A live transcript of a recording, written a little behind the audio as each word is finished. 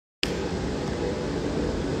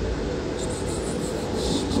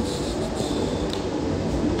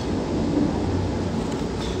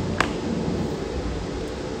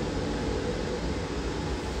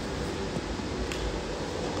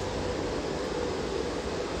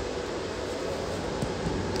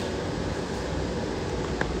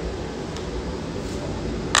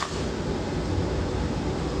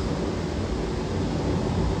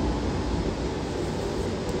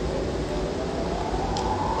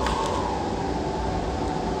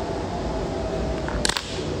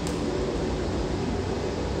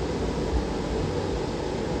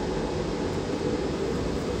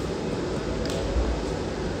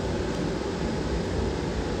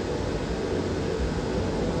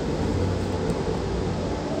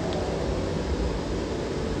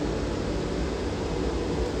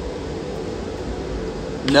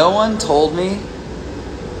No one told me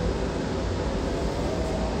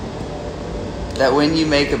that when you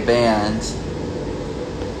make a band,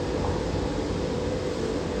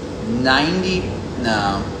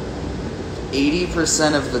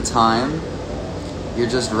 80% of the time, you're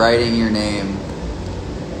just writing your name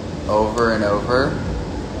over and over,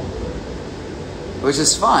 which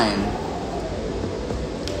is fine.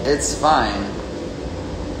 It's fine.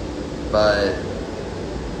 But,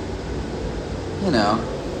 you know,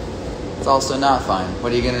 it's also not fine.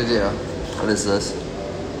 What are you gonna do? What is this?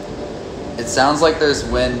 It sounds like there's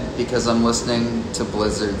wind because I'm listening to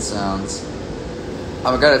blizzard sounds.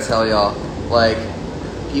 I gotta tell y'all, like,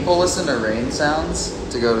 people listen to rain sounds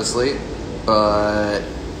to go to sleep, but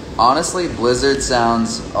honestly, blizzard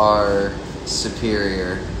sounds are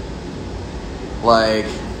superior. Like,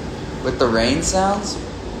 with the rain sounds,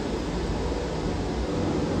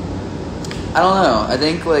 I don't know. I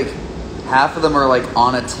think, like, half of them are, like,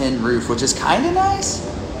 on a tin roof, which is kind of nice,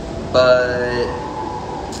 but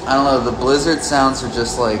I don't know. The blizzard sounds are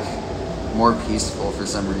just, like, more peaceful for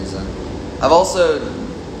some reason.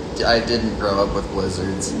 I didn't grow up with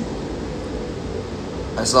blizzards.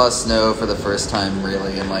 I saw snow for the first time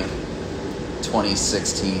really in like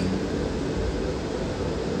 2016.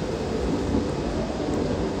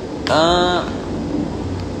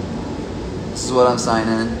 This is what I'm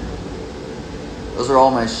signing. Those are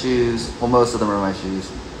all my shoes. Well, most of them are my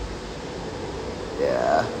shoes.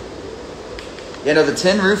 Yeah. Yeah, no, the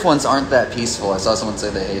tin roof ones aren't that peaceful. I saw someone say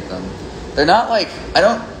they hate them. They're not like, I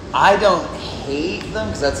don't hate them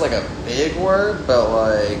because that's like a big word, but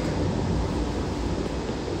like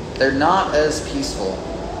they're not as peaceful.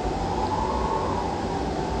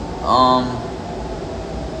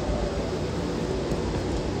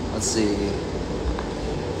 Let's see.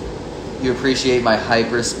 You appreciate my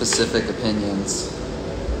hyper-specific opinions.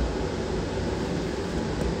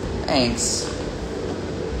 Thanks.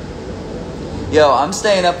 Yo, I'm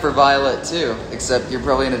staying up for Violet too, except you're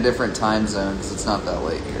probably in a different time zone because it's not that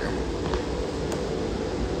late here.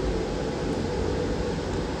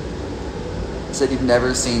 Said you've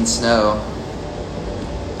never seen snow.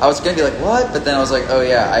 I was gonna be like, what? But then I was like, oh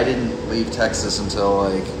yeah, I didn't leave Texas until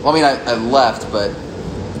like, well, I mean, I left, but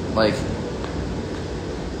like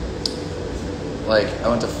I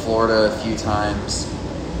went to Florida a few times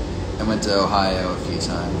and went to Ohio a few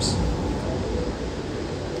times.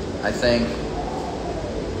 I think,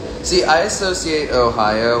 see, I associate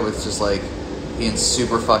Ohio with just like being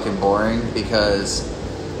super fucking boring because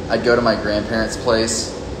I'd go to my grandparents'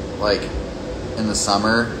 place like in the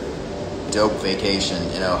summer, dope vacation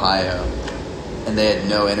in Ohio, and they had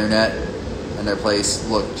no internet, and their place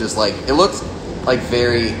looked just like, it looked like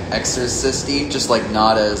very Exorcist-y, just like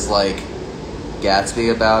not as like Gatsby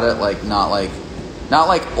about it, like not like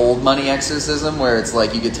old money exorcism where it's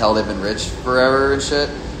like you could tell they've been rich forever and shit.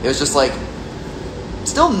 It was just like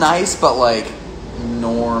still nice, but like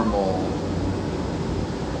normal,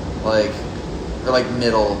 like, or like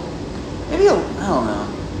middle, maybe I don't know.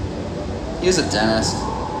 He was a dentist,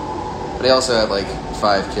 but he also had like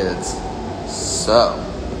 5 kids. So,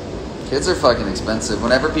 kids are fucking expensive.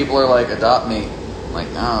 Whenever people are like, adopt me, I'm like,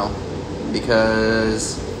 no,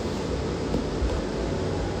 because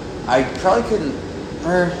I probably couldn't,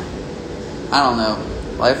 or I don't know.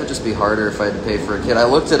 Life would just be harder if I had to pay for a kid. I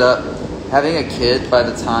looked it up. Having a kid, by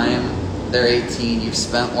the time they're 18, you've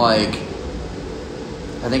spent like,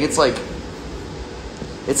 I think it's like,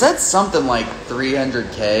 it said something like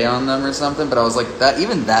 $300K on them or something, but I was like, that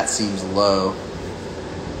even that seems low.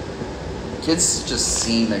 Kids just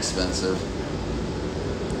seem expensive.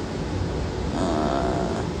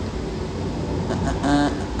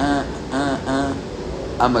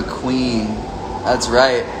 I'm a queen. That's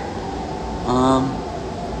right.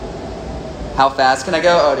 How fast can I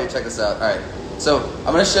go? Oh, dude, check this out. All right. So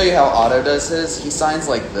I'm going to show you how Otto does his. He signs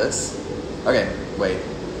like this. Okay, wait.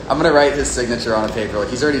 I'm going to write his signature on a paper. Like,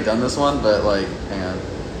 he's already done this one, but, like, hang on.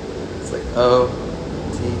 It's like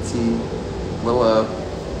O-T-T, little O,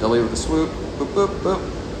 W with a swoop, boop, boop, boop.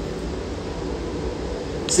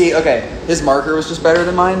 See, okay, his marker was just better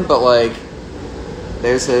than mine, but, like,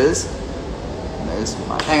 there's his. And there's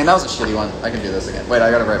mine. Hang on, that was a shitty one. I can do this again. Wait,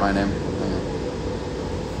 I got to write my name.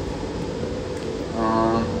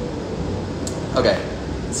 Okay,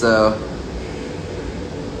 so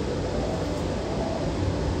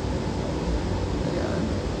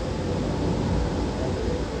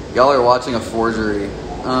y'all are watching a forgery.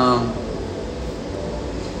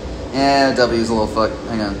 Yeah, W's a little fuck.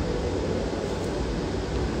 Hang on.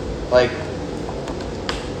 Like,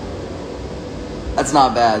 that's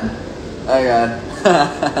not bad. Oh god.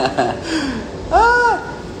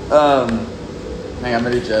 Hang on, I'm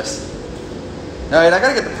gonna do Jeff's. No, wait, I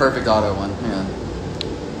gotta get the perfect auto one. Hang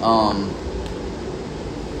on.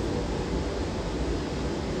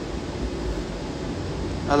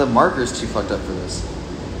 Oh, the marker's too fucked up for this.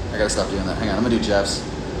 I gotta stop doing that. Hang on, I'm gonna do Jeff's.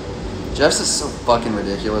 Jeff's is so fucking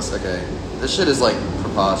ridiculous. Okay. This shit is like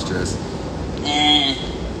preposterous.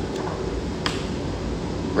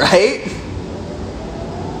 Right?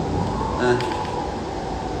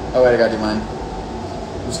 Oh wait, I gotta do mine.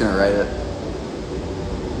 I'm just gonna write it.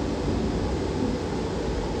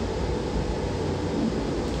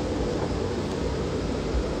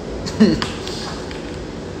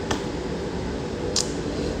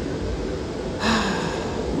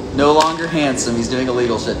 No longer handsome, he's doing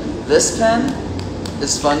illegal shit. This pen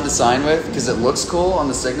is fun to sign with because it looks cool on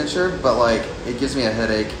the signature, but like it gives me a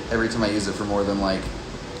headache every time I use it for more than like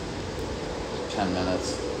 10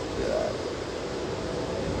 minutes. Yeah.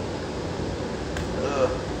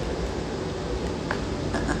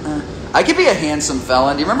 I could be a handsome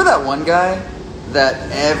felon. Do you remember that one guy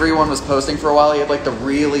that everyone was posting for a while? He had like the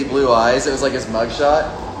really blue eyes. It was like his mugshot.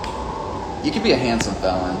 You could be a handsome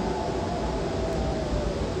felon.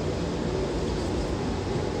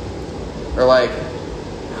 Or like,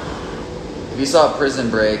 if you saw Prison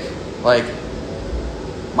Break, like,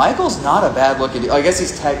 Michael's not a bad looking dude. I guess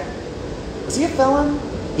he's was he a felon?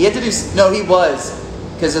 He had to do, no, he was.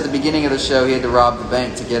 Because at the beginning of the show, he had to rob the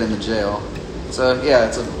bank to get into jail. So, yeah,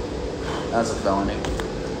 that's a felony.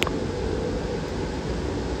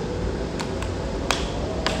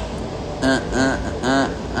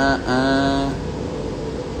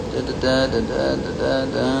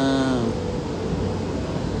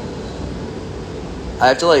 I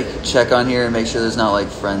have to like check on here and make sure there's not like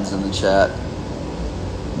friends in the chat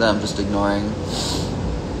that I'm just ignoring.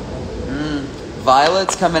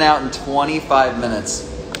 Violet's coming out in 25 minutes.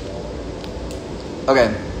 Okay,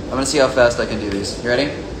 I'm gonna see how fast I can do these. You ready?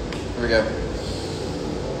 Here we go.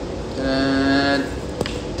 Done.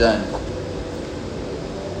 Done.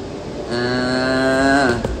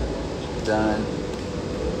 Done.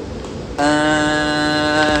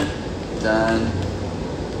 Done.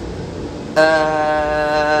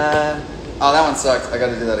 Oh, that one sucked. I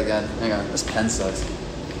gotta do that again. Hang on. This pen sucks.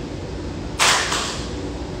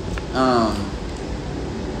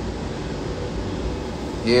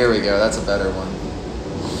 Here we go. That's a better one.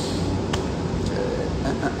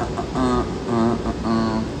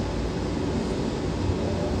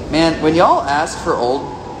 Man, when y'all ask for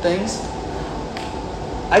old things,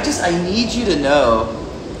 I need you to know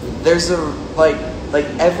there's a, like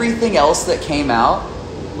everything else that came out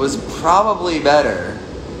was probably better.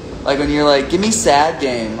 Like when you're like, give me Sad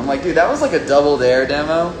Game. I'm like, dude, that was like a Double Dare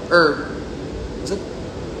demo. Or, was it?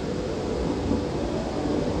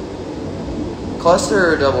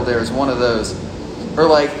 Cluster or Double Dare is one of those. Or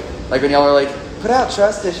like when y'all are like, put out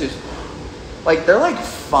Trust Issues. Like, they're like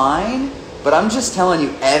fine, but I'm just telling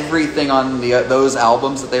you everything on those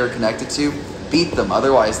albums that they were connected to, beat them.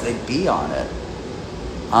 Otherwise, they'd be on it.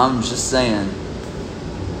 I'm just saying.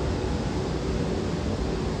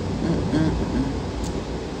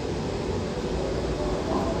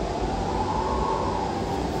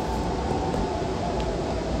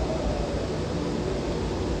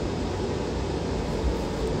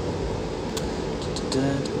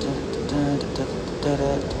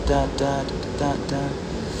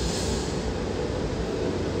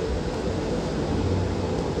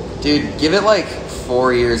 Dude, give it like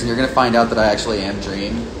 4 years and you're gonna find out that I actually am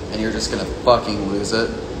Dream, and you're just gonna fucking lose it.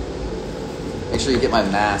 Make sure you get my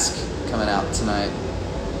mask coming out tonight.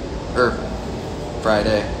 Or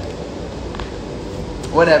Friday.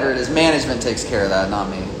 Whatever it is, management takes care of that, not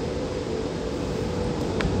me.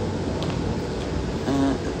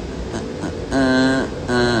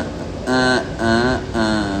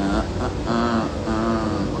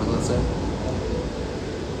 What does that say?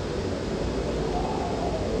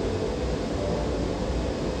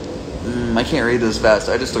 I can't read this fast.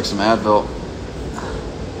 I just took some Advil.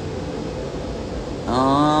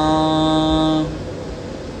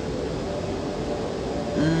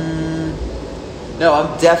 No,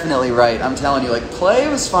 I'm definitely right. I'm telling you, like, Play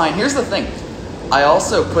was fine. Here's the thing. I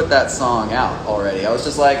also put that song out already. I was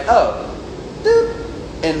just like, oh, doop,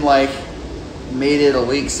 and like made it a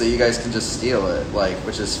leak so you guys can just steal it, like,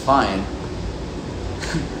 which is fine.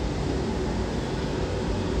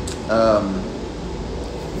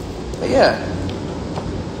 But yeah,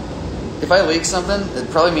 if I leak something, it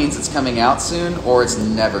probably means it's coming out soon or it's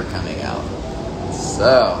never coming out.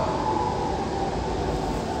 So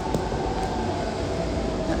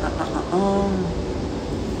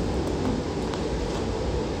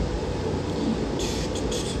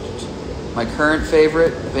my current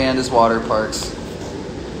favorite band is Water Parks.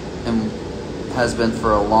 has been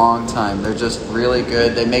for a long time. They're just really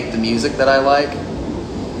good. They make the music that I like.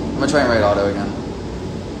 I'm gonna try and write auto again.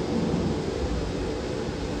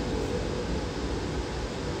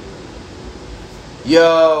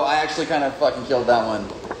 Yo, I actually kind of fucking killed that one.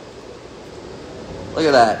 Look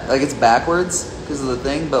at that. Like, it's backwards because of the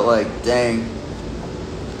thing, but like, dang.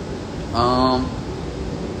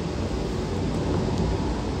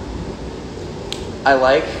 I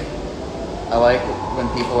like when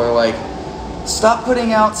people are like, stop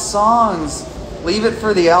putting out songs, leave it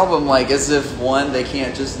for the album, like as if one, they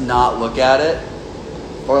can't just not look at it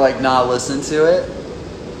or like not listen to it,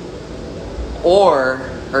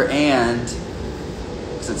 and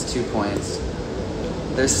because it's 2 points,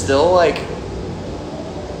 there's still like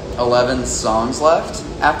 11 songs left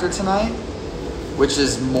after tonight, which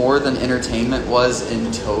is more than Entertainment was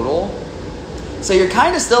in total. So you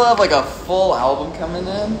kind of still have like a full album coming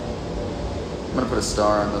in. I'm gonna put a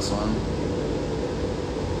star on this one.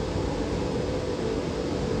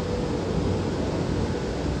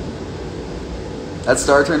 That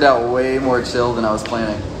star turned out way more chill than I was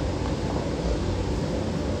planning.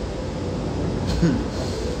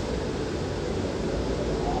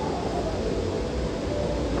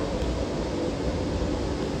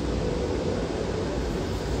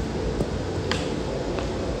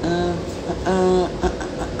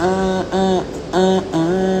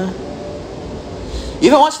 You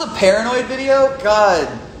haven't watched the Paranoid video? God,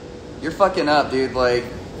 you're fucking up, dude. Like,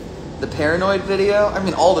 the Paranoid video, I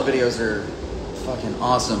mean, all the videos are fucking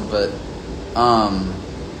awesome, but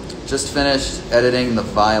just finished editing the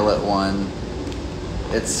Violet one.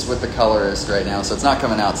 It's with the colorist right now, so it's not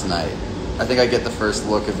coming out tonight. I think I get the first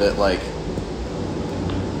look of it like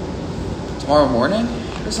tomorrow morning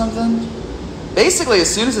or something. Basically, as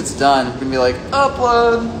soon as it's done, I'm gonna be like,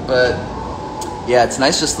 upload. But yeah,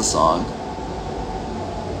 tonight's just the song.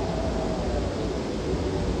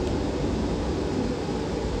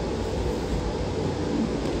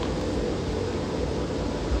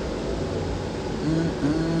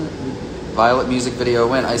 Violet music video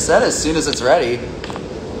win. I said as soon as it's ready.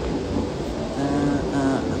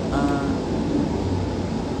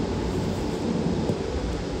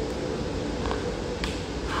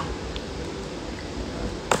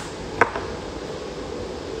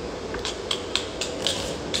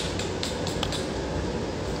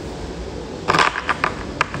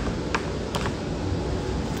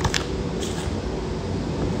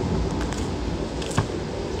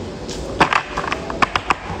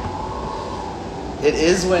 It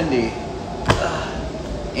is windy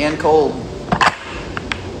and cold.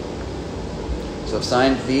 So I've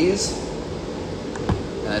signed these,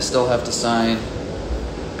 and I still have to sign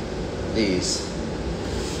these.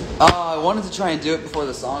 I wanted to try and do it before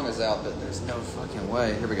the song is out, but there's no fucking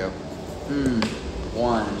way. Here we go.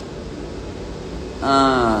 1,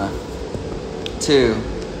 2.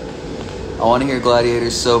 I want to hear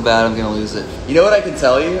Gladiators so bad I'm gonna lose it. You know what I can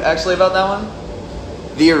tell you actually about that one?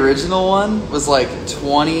 The original one was like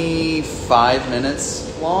 25 minutes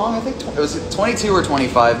long. I think it was 22 or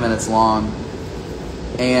 25 minutes long.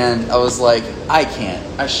 And I was like, I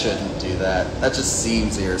shouldn't do that. That just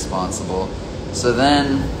seems irresponsible. So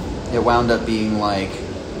then it wound up being like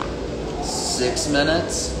 6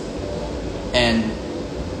 minutes. And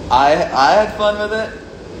I had fun with it.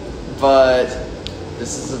 But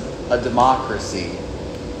this is a democracy.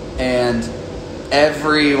 And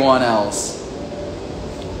everyone else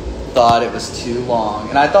thought it was too long,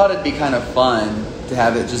 and I thought it'd be kind of fun to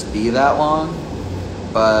have it just be that long,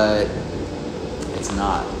 but it's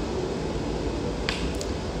not.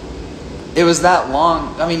 It was that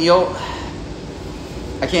long. I mean,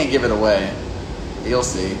 I can't give it away. You'll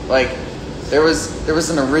see. Like, there was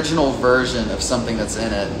an original version of something that's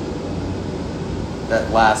in it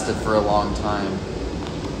that lasted for a long time,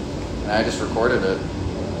 and I just recorded it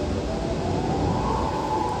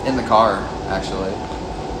in the car, actually.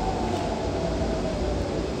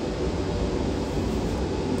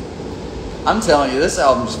 I'm telling you, this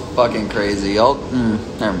album's fucking crazy. Never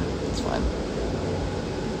mind, it's fine.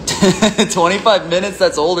 25 minutes,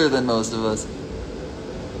 that's older than most of us.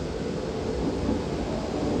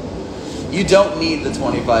 You don't need the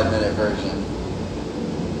 25-minute version.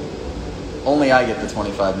 Only I get the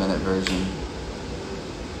 25-minute version.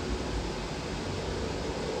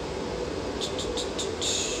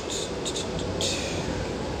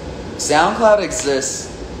 SoundCloud exists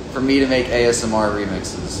for me to make ASMR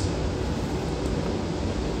remixes.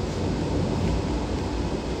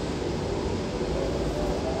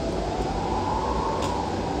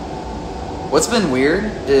 What's been weird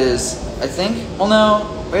is, I think, well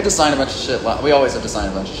no, we had to sign a bunch of shit. We always have to sign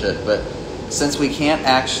a bunch of shit, but since we can't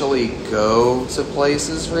actually go to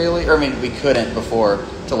places really, or I mean, we couldn't before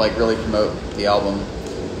to like really promote the album.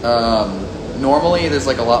 Normally there's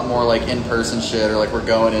like a lot more like in-person shit, or like we're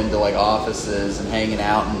going into like offices and hanging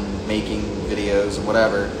out and making videos and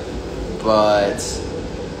whatever. But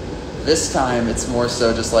this time it's more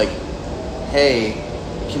so just like, hey,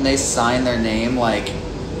 can they sign their name like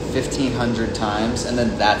 1,500 times? And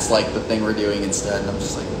then that's like the thing we're doing instead. And I'm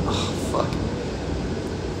just like, oh, fuck.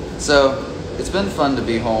 So it's been fun to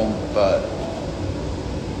be home, but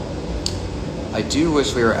I do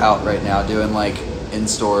wish we were out right now doing like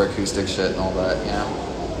in-store acoustic shit and all that, you know?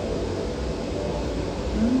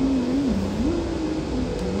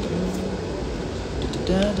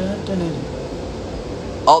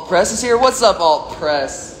 Alt Press is here. What's up, Alt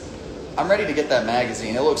Press? I'm ready to get that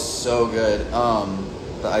magazine. It looks so good.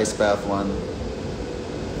 The ice bath one.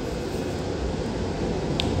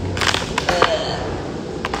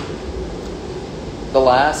 The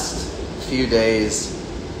last few days,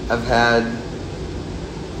 I've had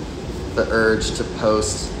the urge to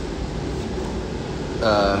post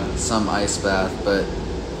some ice bath, but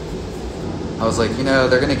I was like, you know,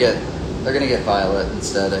 they're gonna get Violet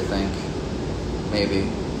instead, I think, maybe.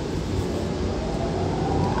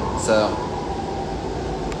 So,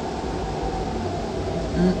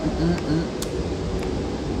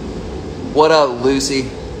 what up,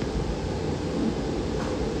 Lucy?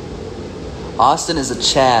 Awsten is a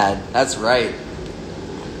Chad. That's right.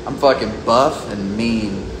 I'm fucking buff and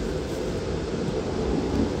mean.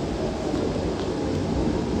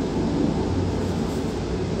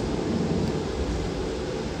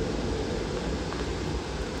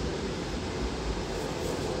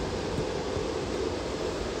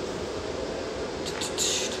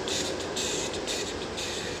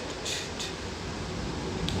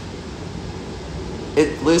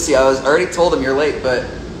 Lucy, I was already told him you're late, but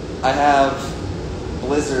I have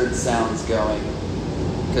blizzard sounds going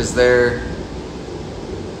because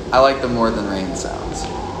I like them more than rain sounds.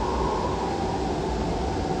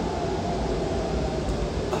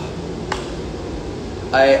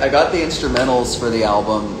 I got the instrumentals for the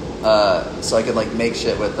album so I could like make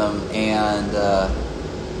shit with them, and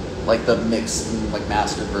like the mixed and like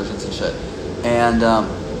mastered versions and shit. And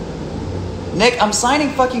Nick, I'm signing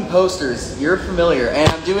fucking posters. You're familiar,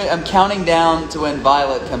 and I'm counting down to when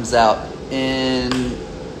Violet comes out in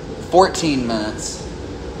 14 minutes.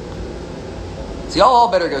 So y'all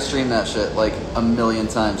all better go stream that shit like a million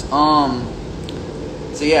times.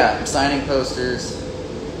 So yeah, I'm signing posters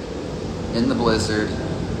in the blizzard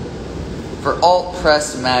for Alt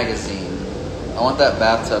Press magazine. I want that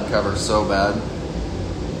bathtub cover so bad.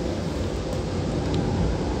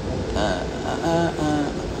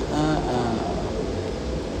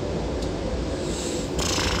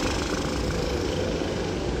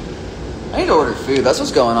 I need to order food. That's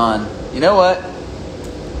what's going on. You know what?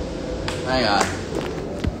 Hang on.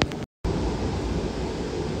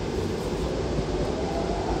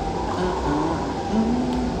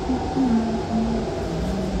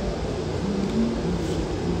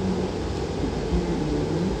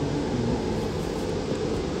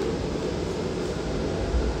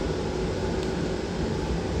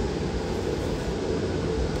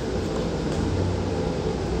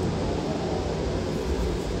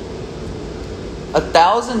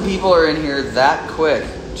 $1,000 people are in here that quick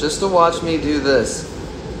just to watch me do this.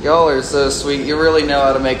 Y'all are so sweet. You really know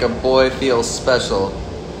how to make a boy feel special.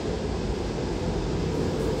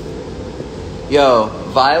 Yo,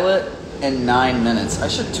 Violet in 9 minutes. I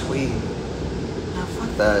should tweet. No,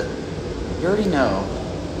 fuck that. You already know.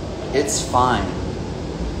 It's fine.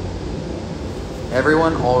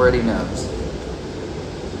 Everyone already knows.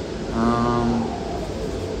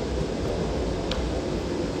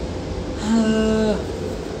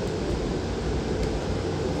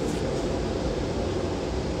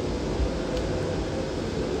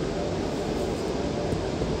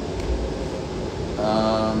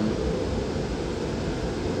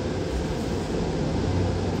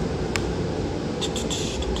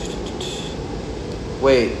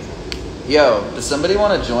 Wait, yo, does somebody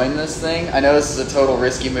want to join this thing? I know this is a total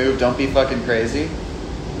risky move. Don't be fucking crazy.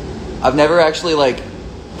 I've never actually, like,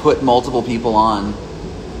 put multiple people on.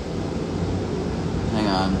 Hang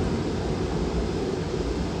on.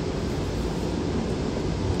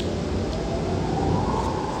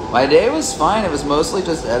 My day was fine. It was mostly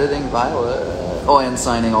just editing Violet. Oh, and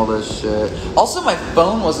signing all this shit. Also, my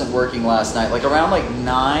phone wasn't working last night. Like, around, like,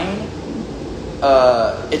 9...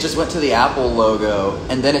 it just went to the Apple logo,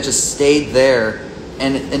 and then it just stayed there,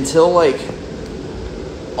 and until like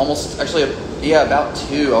almost about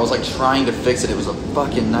 2, I was like trying to fix it. It was a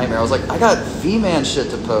fucking nightmare. I was like, I got V-Man shit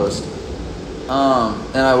to post.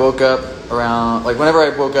 And I woke up around, like, whenever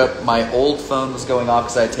I woke up, my old phone was going off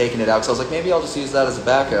because I had taken it out. So I was like, maybe I'll just use that as a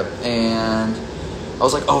backup. And I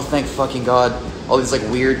was like, oh, thank fucking God. All these, like,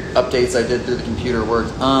 weird updates I did through the computer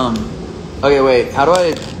worked. Okay, wait. How do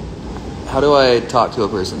I talk to a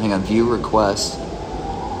person? Hang on. View request.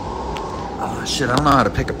 Oh, shit. I don't know how to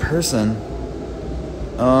pick a person.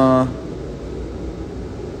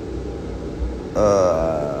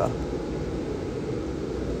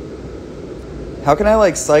 How can I,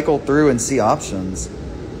 like, cycle through and see options?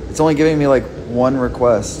 It's only giving me, like, one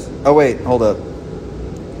request. Oh, wait, hold up.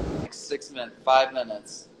 5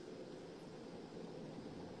 minutes.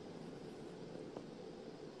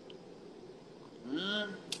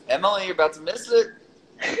 Emily, you're about to miss it.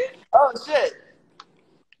 Oh, shit.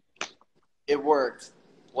 It worked.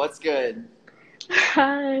 What's good?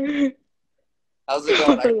 Hi. How's it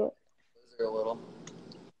going? I can close her a little.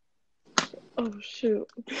 Oh, shoot.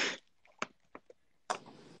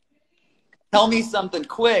 Tell me something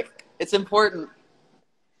quick. It's important.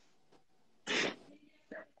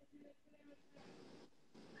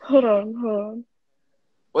 Hold on.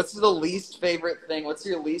 What's the least favorite thing? What's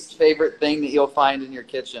your least favorite thing that you'll find in your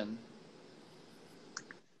kitchen?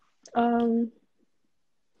 The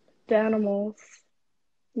animals.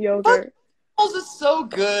 Yogurt. Animals is so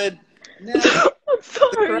good. No. I'm The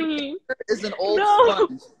sorry. correct answer is an old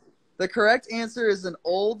sponge. The correct answer is an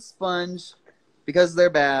old sponge because they're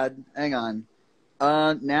bad. Hang on.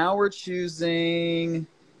 Now we're choosing.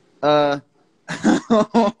 Oh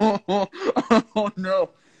no.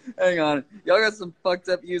 Hang on. Y'all got some fucked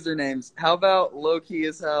up usernames. How about low key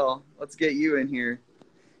as hell? Let's get you in here.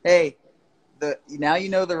 Hey, now you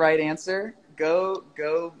know the right answer. Go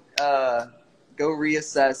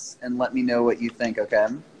reassess and let me know what you think, okay?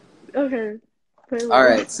 Okay. All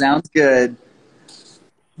right, sounds good.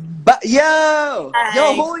 But yo,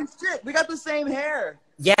 holy shit, we got the same hair.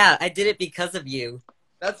 Yeah, I did it because of you.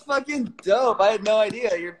 That's fucking dope. I had no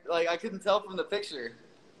idea. You're like, I couldn't tell from the picture.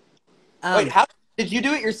 Wait, how did you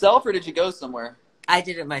do it yourself or did you go somewhere? I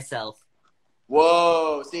did it myself.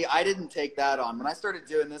 Whoa, see, I didn't take that on. When I started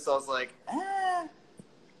doing this, I was like,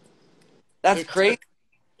 that's crazy. Took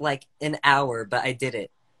like an hour, but I did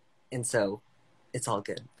it, and so it's all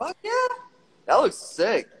good. Fuck yeah, that looks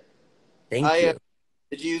sick. Thank you.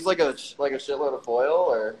 Did you use like a shitload of foil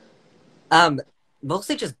or?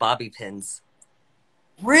 Mostly just bobby pins.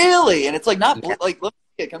 Really? And it's like not like, let me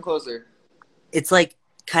see it. Come closer. It's like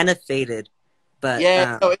kind of faded, but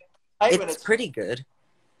yeah, it's pretty good.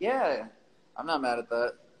 Yeah, I'm not mad at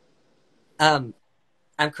that. I'm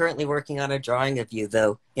currently working on a drawing of you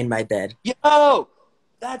though in my bed. Yo,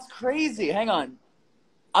 that's crazy. Hang on,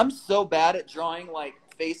 I'm so bad at drawing like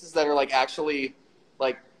faces that are like actually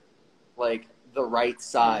like the right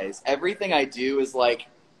size. Everything I do is like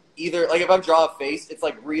either like if I draw a face, it's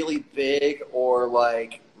like really big or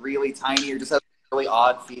like really tiny or just has really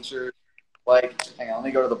odd features. Like, hang on, let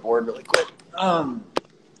me go to the board really quick. I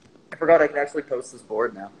forgot I can actually post this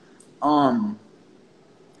board now.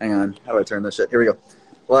 Hang on, how do I turn this shit? Here we go.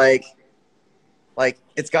 Like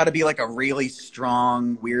it's got to be like a really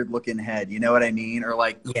strong, weird looking head. You know what I mean? Or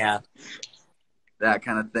like that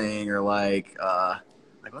kind of thing. Or like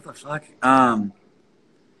what the fuck?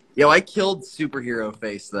 Yo, I killed superhero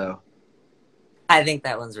face though. I think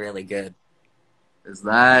that one's really good. Is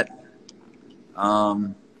that?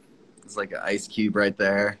 It's like an ice cube right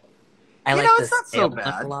there. I like it's not so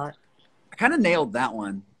bad. A lot. I kind of nailed that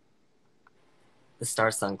one. The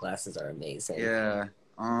star sunglasses are amazing. Yeah.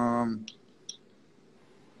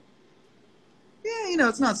 Yeah,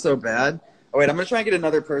 it's not so bad. Oh wait, I'm gonna try and get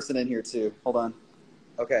another person in here too. Hold on.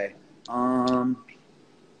 Okay. How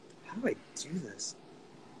do I do this?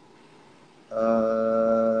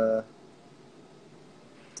 Oh,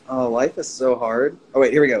 life is so hard. Oh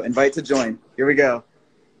wait, here we go. Invite to join. Here we go.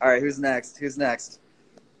 All right, who's next? You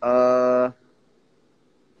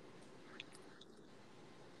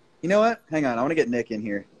know what? Hang on. I want to get Nick in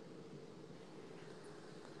here.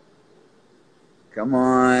 Come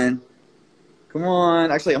on.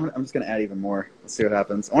 Actually, I'm just going to add even more. Let's see what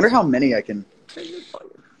happens. I wonder how many I can.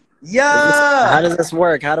 Yeah! How does this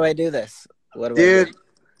work? How do I do this? What do I do?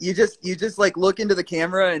 You just like look into the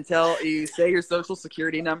camera and you say your social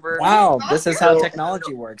security number. Wow, this is how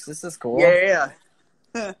technology works. This is cool. Yeah.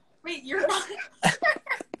 Wait, you're not.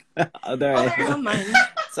 Oh, there I am.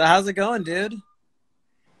 So how's it going, dude?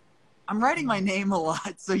 I'm writing my name a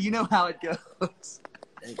lot, so you know how it goes.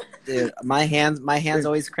 Dude, my hands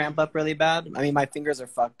always cramp up really bad. I mean, my fingers are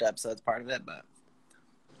fucked up, so it's part of it, but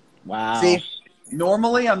wow. See,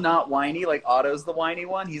 normally I'm not whiny, like Otto's the whiny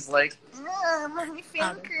one. He's like, my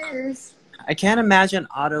fingers. I can't imagine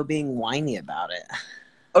Otto being whiny about it.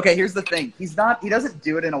 Okay, here's the thing. He doesn't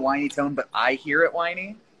do it in a whiny tone, but I hear it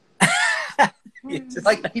whiny.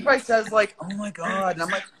 Like, he probably says, like, oh my God. And I'm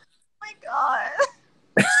like, oh my God.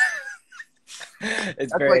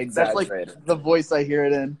 It's very that's like exaggerated. the voice I hear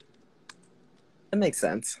it in. That makes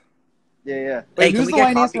sense. Yeah. Hey, Wait, can who's we the get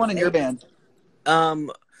whiniest coffee one in your cake? band?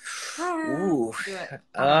 Ooh. Do it.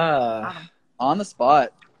 On the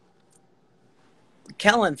spot.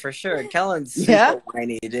 Kellen, for sure. Kellen's super Yeah?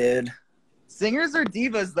 whiny, dude. Singers are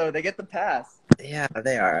divas, though. They get the pass. Yeah,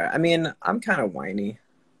 they are. I mean, I'm kind of whiny.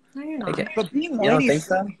 No, you're not. Okay. But being You don't whiny think is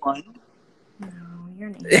so so? fun. No, you're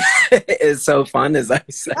not. It's so fun, as I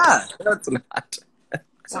said. Yeah. No, it's not.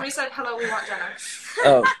 Somebody said, hello, we want Jenna.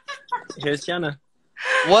 Oh, here's Jenna.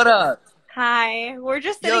 What up? Hi, we're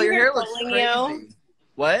just sitting Yo, your here hair looks trolling crazy. you.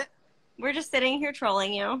 What? We're just sitting here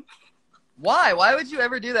trolling you. Why? Why would you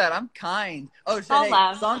ever do that? I'm kind. Oh shit! All Hey,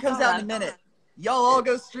 love. song comes All out in a love. minute. Y'all all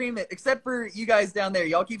go stream it, except for you guys down there.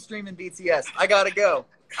 Y'all keep streaming BTS. I gotta go.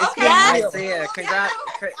 It's Okay. been Yes. real. I see ya. Congrats.